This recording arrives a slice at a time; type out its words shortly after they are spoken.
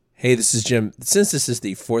Hey, this is Jim. Since this is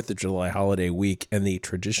the 4th of July holiday week and the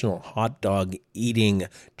traditional hot dog eating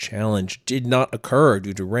challenge did not occur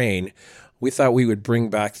due to rain, we thought we would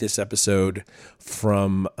bring back this episode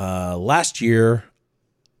from last year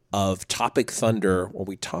of Topic Thunder, where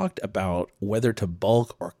we talked about whether to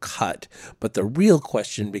bulk or cut. But the real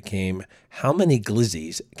question became, how many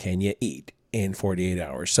glizzies can you eat in 48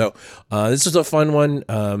 hours? So this is a fun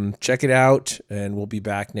one. Check it out, and we'll be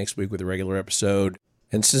back next week with a regular episode.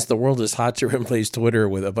 And since the world is hot to replace Twitter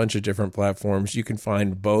with a bunch of different platforms, you can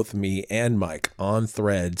find both me and Mike on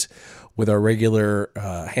Threads with our regular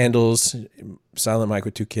handles, Silent Mike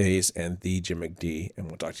with 2 Ks and the Jim McD. And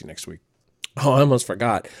we'll talk to you next week. Oh, I almost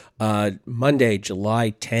forgot. Monday,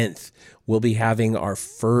 July 10th, we'll be having our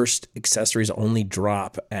first accessories-only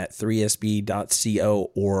drop at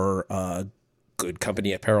 3sb.co or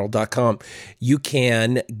goodcompanyapparel.com. You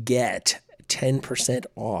can get 10%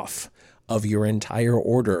 off of your entire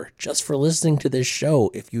order just for listening to this show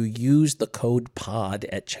if you use the code POD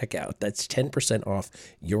at checkout. That's 10% off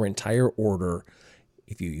your entire order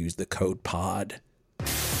if you use the code POD.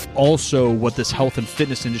 Also, what this health and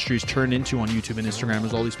fitness industry has turned into on YouTube and Instagram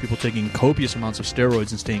is all these people taking copious amounts of steroids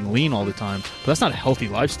and staying lean all the time. But that's not a healthy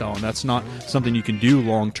lifestyle, and that's not something you can do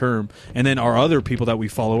long term. And then our other people that we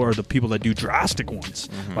follow are the people that do drastic ones,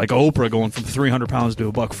 like Oprah going from 300 pounds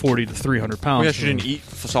to $140 to 300 pounds. We actually didn't eat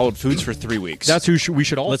solid foods for 3 weeks. That's who we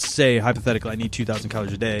should all. Let's say, hypothetically, I need 2,000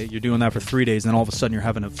 calories a day. You're doing that for 3 days, and then all of a sudden you're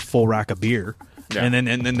having a full rack of beer. Yeah. And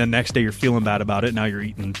then the next day you're feeling bad about it. Now you're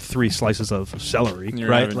eating 3 slices of celery,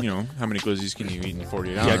 right? Having, how many glizzies can you eat in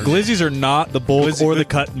 48 hours? Yeah, glizzies are not the bulk or the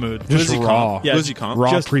cut mood. Just raw. Yeah, glizzy comp. Raw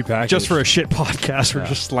just prepackaged. Just for a shit podcast, we're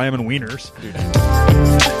just slamming wieners.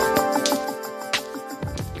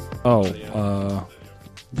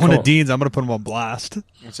 One of Dean's, I'm going to put them on blast.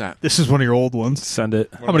 What's that? This is one of your old ones. Send it.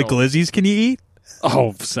 How many glizzies can you eat?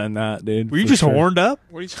 Oh, send that, dude. Were you just horned up?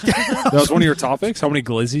 What are you talking about? That was one of your topics? How many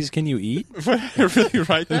glizzies can you eat? Really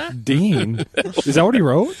write that? Dean. Is that what he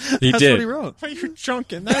wrote? That's what he wrote. Why you're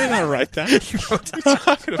drunken? I did not write that. What are you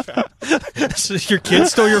talking about? So your kid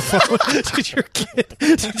stole your phone? Did your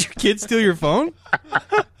kid steal your phone?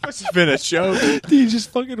 Must have been a joke. Did you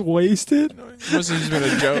just fucking wasted? Must have just been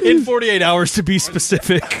a joke. In 48 hours, to be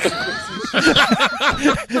specific.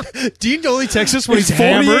 Dean only texts us when he's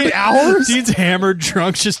 48 hammered. hours? Dean's hammered,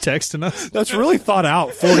 drunk, just texting us. That's really thought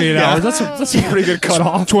out. 48 hours. That's a pretty good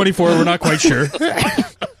cutoff. 24, we're not quite sure.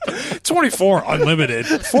 24, unlimited.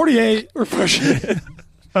 48, we're pushing it.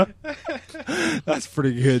 That's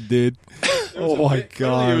pretty good, dude. Oh my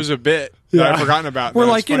god, It was a bit that Yeah. I've forgotten about. We're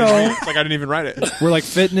But like, it's you funny. know- It's like I didn't even write it. we're like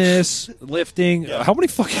fitness, lifting. How many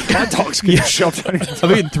fucking hot dogs can you shove down your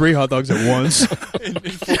throat? I've eaten 3 hot dogs at once. in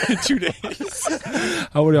 2 days.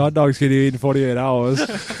 How many hot dogs can you eat in 48 hours?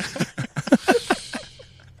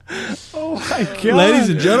 Oh my god. Ladies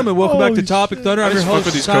and gentlemen, welcome back to Oh, Topic Thunder. I'm I your just fuck host,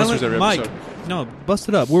 with these coasters Silent every Mike. episode. No, bust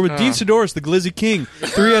it up. We're with Dean Sidoris, the Glizzy King,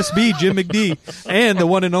 3SB, Jim McD, and the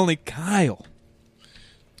one and only Kyle.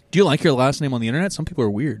 Do you like your last name on the internet? Some people are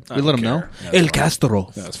weird. We let them know. El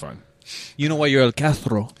Castro. Yeah, that's fine. You know why you're El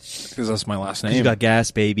Castro? Because that's my last You name. got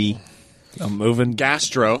gas, baby. I'm moving.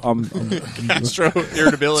 Gastro. Gastro.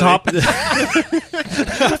 Irritability. Top.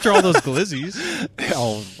 After all those glizzies.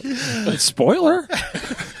 Spoiler.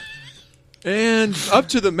 And up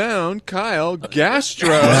to the mound, Kyle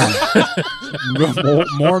Gastro.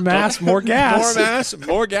 more mass, more gas.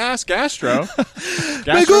 More gas, Gastro.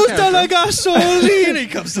 Me gusta la gasolina. He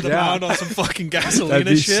comes to the mound on some fucking gasolina That'd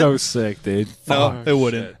be shit. so sick, dude. No, it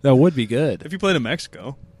wouldn't. That would be good. If you played in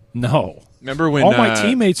Mexico. No. Remember when All my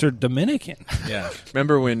teammates are Dominican. Yeah.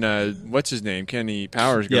 Remember when what's his name? Kenny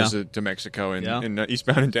Powers goes to Mexico in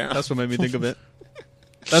Eastbound and Down. That's what made me think of it.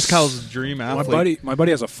 That's Kyle's dream athlete. My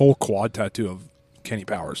buddy has a full quad tattoo of Kenny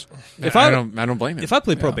Powers. If I don't blame him. If I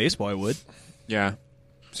played pro baseball, I would. Yeah.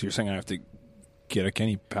 So you're saying I have to get a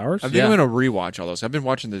Kenny Powers? I think I'm going to rewatch all those. I've been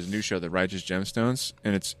watching this new show, The Righteous Gemstones,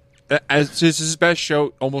 and it's his best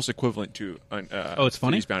show, almost equivalent to. It's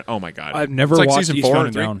funny? Eastbound. Oh my god! I've never It's like watched season Eastbound 4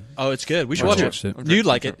 and and Down. Oh, it's good. We should I watch watched it. it. You'd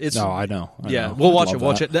like it. It's No, I know. we'll watch Love it.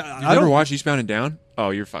 Watch that. it. You never watched Eastbound and Down?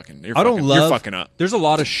 Oh, you're fucking. I don't love. You're fucking up. There's a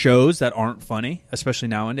lot of shows that aren't funny, especially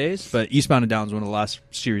nowadays. But Eastbound and Down is one of the last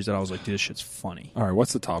series that I was like, dude, this shit's funny. All right,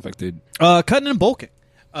 what's the topic, dude? Cutting and bulking.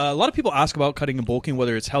 A lot of people ask about cutting and bulking,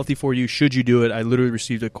 whether it's healthy for you, should you do it. I literally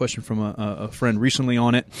received a question from a friend recently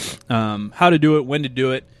on it. How to do it, when to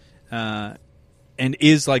do it, and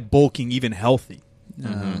is like bulking even healthy?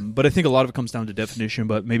 But I think a lot of it comes down to definition,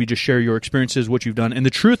 but maybe just share your experiences, what you've done. And the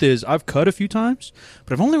truth is, I've cut a few times,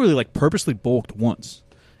 but I've only really like purposely bulked once.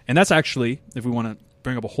 And that's actually, if we want to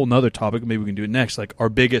bring up a whole nother topic, maybe we can do it next, like our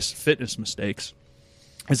biggest fitness mistakes.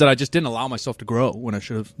 is that I just didn't allow myself to grow when I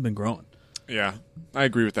should have been growing. Yeah, I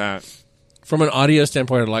agree with that. From an audio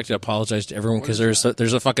standpoint, I'd like to apologize to everyone because there's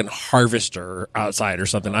a fucking harvester outside or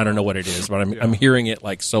something. I don't know what it is, but I'm hearing it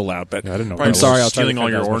like so loud. But I didn't know. I'm sorry. I'll try to stealing all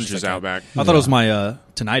cut your as much oranges as I can. out back. I thought it was my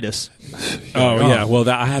tinnitus. Oh yeah, well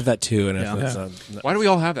I have that too, and Yeah. Why do we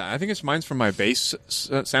all have that? I think it's mine's from my bass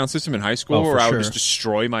sound system in high school, Oh, for where I would sure. just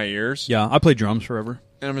destroy my ears. Yeah, I played drums forever.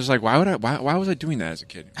 And I'm just like, why was I doing that as a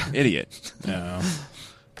kid? Idiot. Yeah,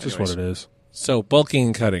 just Anyways. what it is. So bulking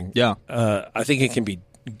and cutting. Yeah. I think it can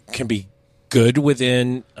be good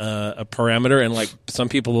within a parameter, and like some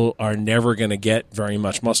people are never going to get very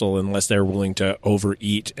much muscle unless they're willing to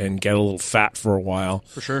overeat and get a little fat for a while,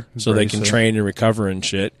 For sure. so they can Brace it. train and recover and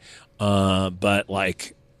shit. But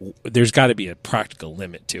like, there's got to be a practical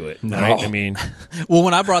limit to it, right? I mean, Well,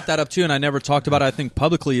 when I brought that up too, and I never talked about it, I think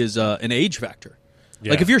publicly, is an age factor.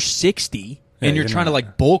 Yeah. Like if you're 60 and you're you're trying to not-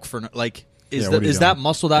 like bulk for like. Is, Yeah, that, what are you is that doing?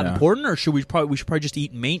 muscle that Yeah. important, or should we probably just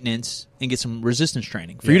eat maintenance and get some resistance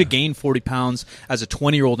training? For you to gain 40 pounds as a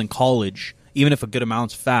 20-year-old in college, even if a good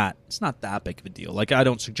amount's fat, it's not that big of a deal. Like I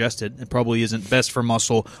don't suggest it. It probably isn't best for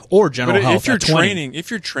muscle or general But health. if you're at 20.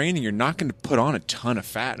 training, you're not going to put on a ton of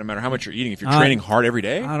fat, no matter how much you're eating. If you're Uh, training hard every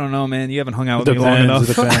day. I don't know, man. You haven't hung out with me long enough.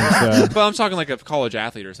 It depends. Yeah. Well, I'm talking like a college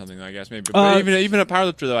athlete or something. I guess maybe, Uh, but even a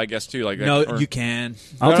powerlifter though. I guess too. Like No, or- you can.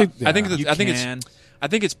 I think. I think yeah. that- You I think can. I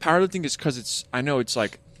think it's powerlifting is because it's. I know it's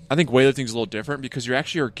like. I think weightlifting's a little different because you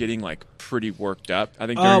actually are getting like pretty worked up. I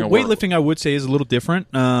think during a Weightlifting, I would say, is a little different.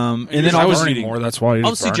 And then I was obviously, eating more. That's why you're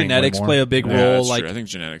obviously burning way genetics more. play a big Yeah, role. that's Like true. I think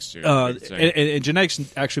genetics too. and genetics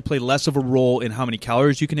actually play less of a role in how many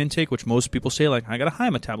calories you can intake, which most people say, like, I got a high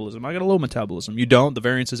metabolism, I got a low metabolism. You don't. The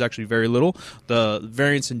variance is actually very little. The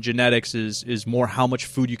variance in genetics is more how much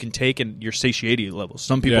food you can take and your satiety levels.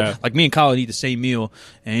 Some people, Yeah. like me and Kyle, would eat the same meal,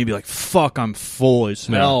 and you'd be like, fuck, I'm full as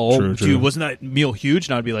hell. Yeah, Oh, true, dude, true. wasn't that meal huge?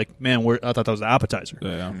 And I'd be like, man, I thought that was the appetizer.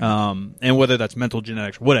 Yeah. And whether that's mental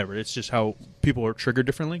genetics or whatever, it's just how people are triggered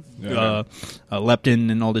differently.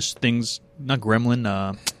 Leptin and all these things, not gremlin,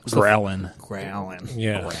 Growlin. growlin.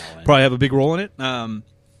 yeah. Probably have a big role in it.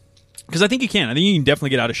 Because I think you can. I think you can definitely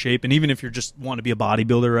get out of shape. And even if you're just want to be a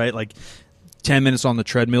bodybuilder, right? Like 10 minutes on the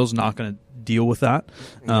treadmill is not going to deal with that.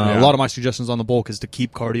 A lot of my suggestions on the bulk is to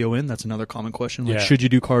keep cardio in. That's another common question. Like, Yeah. should you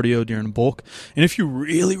do cardio during bulk? And if you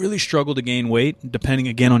really, really struggle to gain weight, depending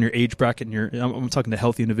again on your age bracket and I'm talking to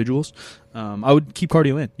healthy individuals, I would keep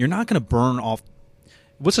cardio in. You're not going to burn off.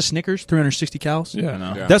 What's a Snickers? 360 calories? Yeah.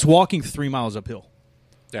 No. Yeah. That's walking 3 miles uphill.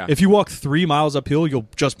 Yeah. If you walk 3 miles uphill, you'll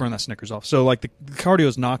just burn that Snickers off. So like the cardio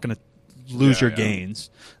is not going to lose Yeah, your yeah. gains.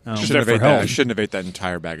 Shouldn't there have for ate that. I health. shouldn't have ate that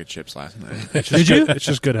entire bag of chips last night. Did you? It's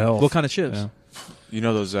just good health. What kind of chips? Yeah. You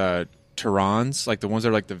know those Terrans, like the ones that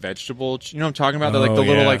are like the vegetable. You know what I'm talking about? They're like Oh, the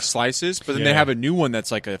little yeah. like slices, but then they Yeah. have a new one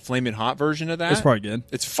that's like a flaming hot version of that. It's probably good.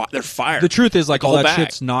 They're fire. The truth is, like, The all whole that bag.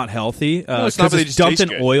 shit's not healthy. No, it's not, but they it's just dumped taste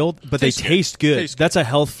and good. oiled, but Taste they good. taste good. Taste good. That's a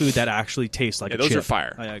health food that actually tastes like Yeah, a those chip. are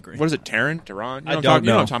fire. I agree. What is it? Terran? You know what I I'm don't talking, you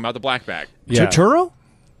know what know. I'm talking about? The black bag. Yeah. Churro?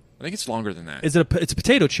 I think it's longer than that. Is it? It's a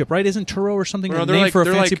potato chip, right? Isn't churro or something Well, a they're name like- for a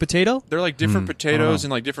they're fancy like- potato? They're like different potatoes know.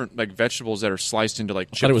 and like different like vegetables that are sliced into like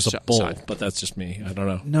I chips. thought it was a bowl, but that's just me. I don't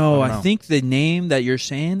know. No, I I, don't know. think the name that you're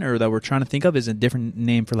saying or that we're trying to think of is a different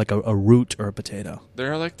name for like a root or a potato.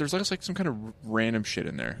 They're like there's like some kind of random shit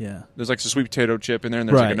in there. Yeah. There's like some sweet potato chip in there, and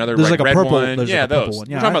there's Right. like another There's like like a red purple- one. there's Yeah, like a purple those. one.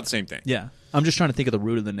 We're Yeah, talking I- about the same thing. Yeah. I'm just trying to think of the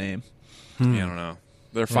root of the name. Yeah, I don't know.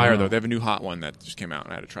 They're fire though. They have a new hot one that just came out,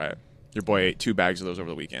 and I had to try it. Your boy ate 2 bags of those over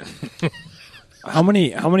the weekend. How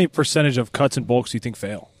many percentage of cuts and bulks do you think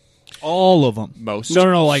fail? All of them. Most.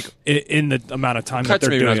 No, like in the amount of time Cuts that they're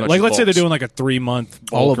maybe not doing as it. much Like, as let's say they're bulks. doing like a 3-month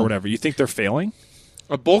All bulk of or them. whatever. You think they're failing?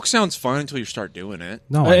 A bulk sounds fun until you start doing it.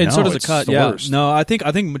 No, I And so know, does a it's cut. the Yeah. worst. No, I think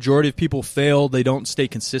majority of people fail. They don't stay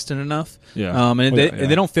consistent enough. Yeah. And Well, they, yeah.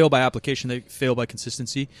 and they don't fail by application. They fail by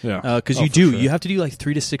consistency. Yeah. Because Oh, you for do. sure. You have to do like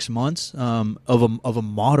 3 to 6 months of a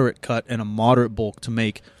moderate cut and a moderate bulk to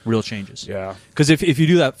make real changes. Yeah. Because if you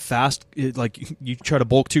do that fast, like you try to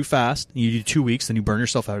bulk too fast, you do 2 weeks, then you burn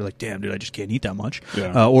yourself out. You're like, damn, dude, I just can't eat that much.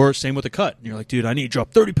 Yeah. Or same with a cut. You're like, dude, I need to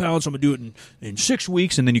drop 30 pounds. I'm gonna do it in 6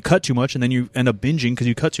 weeks, and then you cut too much, and then you end up binging because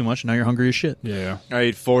you cut too much, and now you're hungry as shit. Yeah. I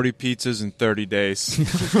ate 40 pizzas in 30 days.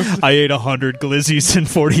 I ate 100 glizzies in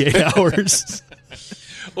 48 hours.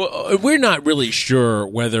 Well, we're not really sure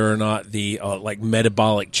whether or not the like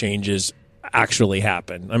metabolic changes actually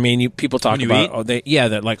happen. I mean, people talk When you about eat?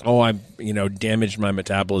 that like I damaged my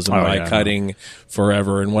metabolism by yeah, cutting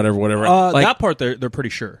forever and whatever. Like, that part they're pretty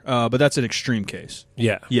sure, but that's an extreme case.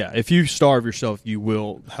 yeah, Yeah, if you starve yourself, you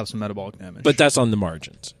will have some metabolic damage. but that's on the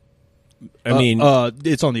margins. I mean,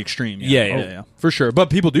 it's on the extreme. Yeah, Yeah, yeah. yeah, for sure. But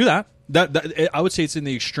people do that. I would say it's in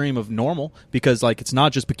the extreme of normal because like it's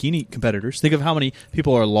not just bikini competitors. Think of how many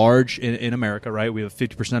people are large in America, right? We have a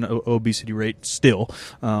 50% obesity rate still,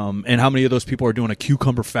 and how many of those people are doing a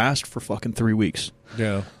cucumber fast for fucking 3 weeks?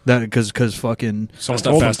 Yeah, that because fucking Someone not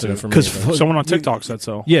told fast them enough to. for me. Because someone on TikTok said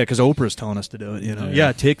so. Yeah, because Oprah's telling us to do it.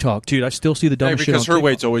 Yeah, TikTok, dude. I still see the dumbest shit on because her TikTok.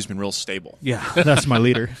 weight's always been real stable. Yeah, that's my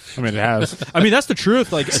leader. I mean, it has. I mean, that's the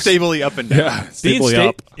truth. Like Stably up and down. Yeah, stably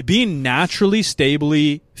up. being naturally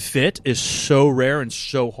stably fit is so rare and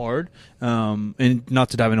so hard. And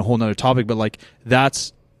not to dive into a whole nother topic, but like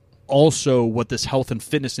that's also what this health and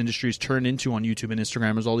fitness industry has turned into on YouTube and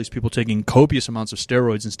Instagram is all these people taking copious amounts of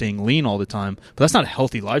steroids and staying lean all the time. But that's not a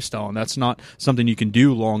healthy lifestyle, and that's not something you can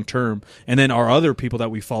do long term. And then our other people that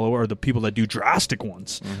we follow are the people that do drastic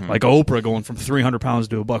ones, like Oprah going from 300 pounds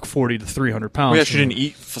to $140 to 300 pounds. We shouldn't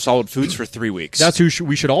eat solid foods for 3 weeks. That's who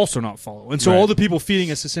we should also not follow. And so all the people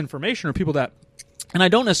feeding us this information are people that, and I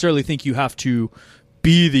don't necessarily think you have to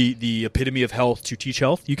be the epitome of health to teach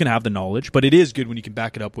health. You can have the knowledge, but it is good when you can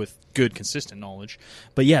back it up with good, consistent knowledge.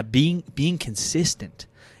 But yeah, being consistent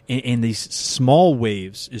in these small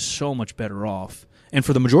waves is so much better off. And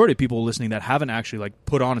for the majority of people listening that haven't actually like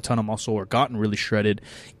put on a ton of muscle or gotten really shredded,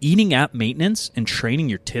 eating at maintenance and training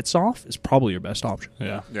your tits off is probably your best option.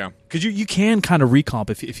 Yeah. Because you can kind of recomp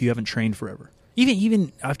if you haven't trained forever.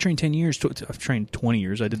 Even I've trained 10 years. I've trained 20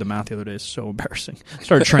 years. I did the math the other day. It's so embarrassing. I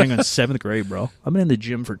started training in 7th grade, bro. I've been in the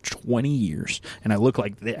gym for 20 years, and I look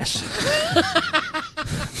like this.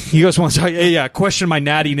 You guys want to say, hey, yeah, question my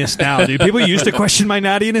nattiness now, dude. People used to question my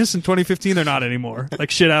nattiness in 2015. They're not anymore.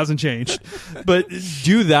 Like, shit hasn't changed. But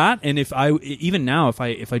do that, and if I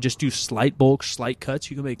just do slight bulk, slight cuts,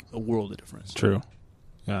 you can make a world of difference. True.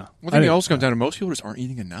 Yeah. Well, I think it also comes down to most people just aren't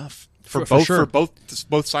eating enough. For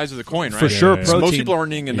both sides of the coin, right? For sure, So most protein. people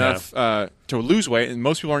aren't eating enough to lose weight, and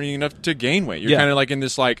most people aren't eating enough to gain weight. You're Yeah. kind of like in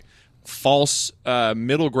this like false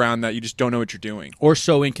middle ground that you just don't know what you're doing. Or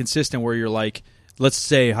so inconsistent where you're like, let's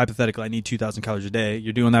say, hypothetically, I need 2,000 calories a day.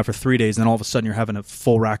 You're doing that for 3 days, and then all of a sudden you're having a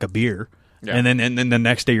full rack of beer. Yeah. And then the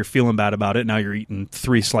next day you're feeling bad about it. Now you're eating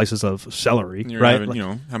 3 slices of celery, And you're right? having,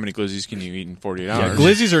 Like- how many glizzies can you eat in 48 yeah, hours?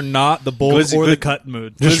 glizzies are not the bulk Glizzy- or the gli- cut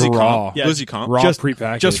mood. Just Glizzy raw. comp. Yeah, Glizzy comp. Raw just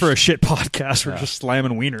prepackaged. Just for a shit podcast, we're just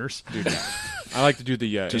slamming wieners. Dude, I like to do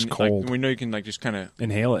the Just like, cold. we know you can like just kind of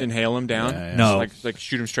Inhale it. inhale them down. Yeah, yeah. No. like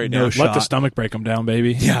shoot them straight No down. shot. Let the stomach break them down,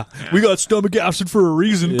 baby. Yeah. We got stomach acid for a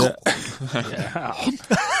reason. Now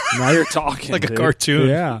you're talking. Like a dude. cartoon.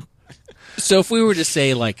 Yeah. So if we were to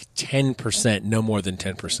say like 10%, no more than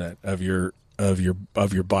 10% of your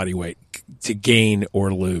body weight to gain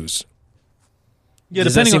or lose, Yeah,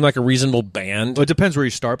 does that depending seem on like a reasonable band? well, it depends where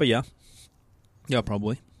you start, but yeah. Yeah,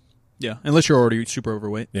 probably. Yeah, unless you're already super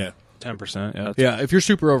overweight. Yeah. 10%. Yeah. Yeah, if you're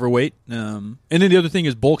super overweight, and then the other thing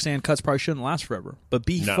is bulks and cuts probably shouldn't last forever. But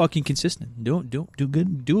be No. fucking consistent. Do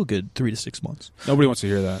good. Do a good 3 to 6 months. Nobody wants to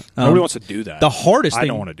hear that. Nobody wants to do that. The hardest I thing,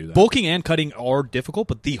 don't want to do that. Bulking and cutting are difficult,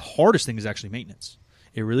 but the hardest thing is actually maintenance.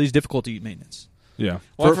 It really is difficult to eat maintenance. Yeah.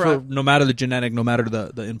 Well, for no matter the genetic, no matter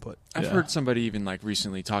the input. I've heard somebody even like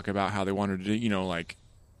recently talk about how they wanted to, like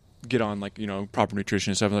get on like, proper nutrition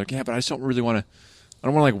and stuff. Like, yeah, but I just don't really want to. I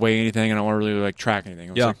don't want to like weigh anything, and I don't want to really like track anything.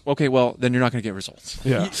 I was like, okay, well then you're not going to get results.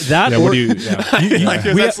 Yeah. That Yeah. or What do you? Yeah. Like,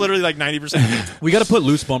 that's literally like 90%. we got to put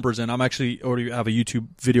loose bumpers in. I'm actually already have a YouTube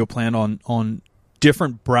video planned on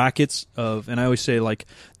different brackets of, and I always say like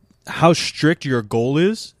how strict your goal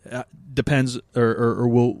is depends or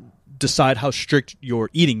will decide how strict your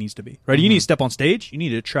eating needs to be. Right? You need to step on stage. You need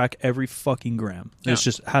to track every fucking gram. Yeah. It's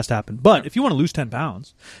just has to happen. But if you want to lose 10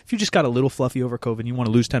 pounds, if you just got a little fluffy over COVID and you want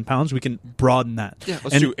to lose 10 pounds, we can broaden that. Yeah,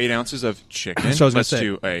 let's And- do 8 ounces of chicken. So I was gonna Let's say,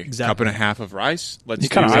 do a exactly. cup and a half of rice. Let's You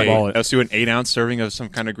kinda eyeball it. let's do an 8-ounce serving of some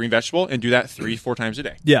kind of green vegetable and do that 3-4 times a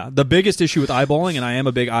day. Yeah, the biggest issue with eyeballing, and I am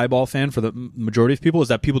a big eyeball fan for the majority of people, is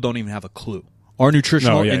that people don't even have a clue. Our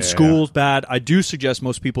nutritional in school's bad. I do suggest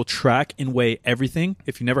most people track and weigh everything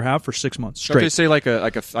if you never have for 6 months So if they straight. say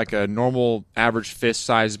like a normal average fist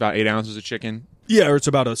size is about 8 ounces of chicken. Yeah, or it's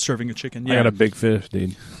about a serving of chicken. I Yeah, got a big fish,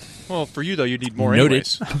 dude. Well, for you though, you need more Noted.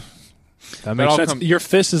 anyways. That makes all sense. come- Your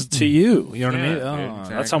fist is to you. You know what I Yeah, mean? dude, Oh,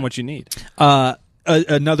 exactly. That's how much you need.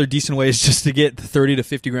 Another decent way is just to get 30 to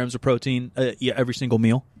 50 grams of protein every single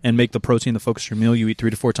meal, and make the protein the focus of your meal. You eat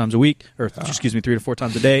 3 to 4 times a week, or 3 to 4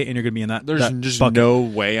 times a day, and you're going to be in that. There's that just bucket. no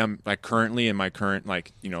way I'm like currently in my current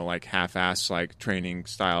like like half-ass like training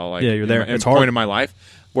style like Yeah, you're there. in It's point hard. in my life.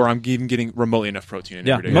 where I'm even getting remotely enough protein in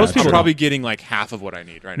every day. Most people I'm probably getting like half of what I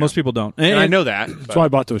need right now. Most people don't. And I know that. That's why I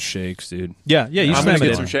bought those shakes, dude. Yeah, you I'm going to spam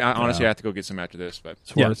get it some in. shake. Honestly, I have to go get some after this. But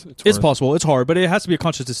It's possible. It's hard, but it has to be a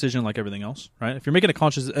conscious decision like everything else, right? If you're making a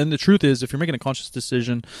conscious, and the truth is, if you're making a conscious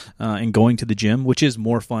decision and going to the gym, which is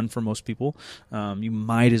more fun for most people, you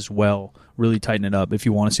might as well really tighten it up if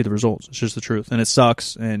you want to see the results. It's just the truth. And it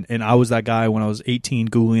sucks. And I was that guy when I was 18,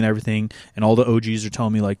 Googling everything, and all the OGs are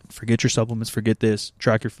telling me, like, forget your supplements, forget this,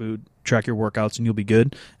 track your food, track your workouts, and you'll be good.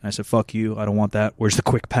 And I said, fuck you. I don't want that. Where's the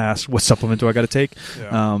quick pass? What supplement do I got to take?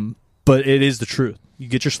 Yeah. But it is the truth. You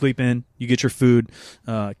get your sleep in, you get your food.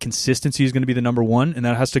 Consistency is going to be the number one, and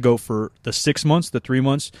that has to go for the 6 months, the 3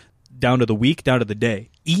 months, down to the week, down to the day.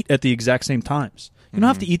 Eat at the exact same times. You don't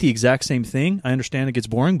have to eat the exact same thing. I understand it gets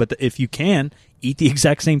boring, but if you can, eat the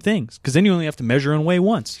exact same things, because then you only have to measure and weigh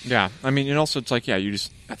once. Yeah, I mean, and also it's like, I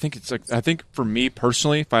think for me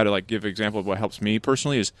personally, if I had to like give an example of what helps me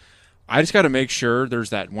personally, is I just got to make sure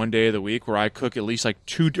there's that one day of the week where I cook at least like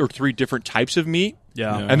 2 or 3 different types of meat.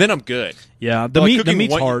 Yeah. And then I'm good. Yeah, the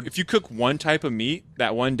meat's hard. If you cook one type of meat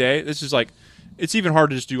that one day, this is like, it's even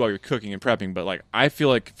hard to just do while you're cooking and prepping, but like I feel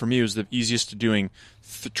like for me it was the easiest to doing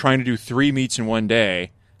trying to do 3 meats in one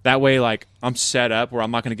day. That way, like, I'm set up where I'm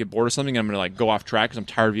not going to get bored of something. I'm going to like go off track because I'm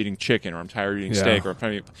tired of eating chicken, or I'm tired of eating steak, or I'm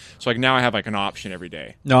tired of so like now I have like an option every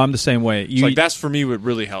day. No, I'm the same way. So like that's for me would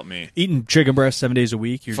really help me. Eating chicken breast 7 days a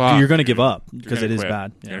week, you're going to give up because it is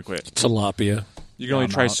bad. You're going to quit. Tilapia. You can only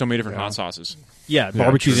try so many different hot sauces. Yeah,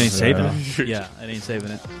 barbecues ain't saving it. Yeah, it ain't saving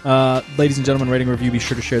it. Ladies and gentlemen, rating review. Be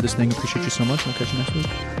sure to share this thing. Appreciate you so much. We'll catch you next week.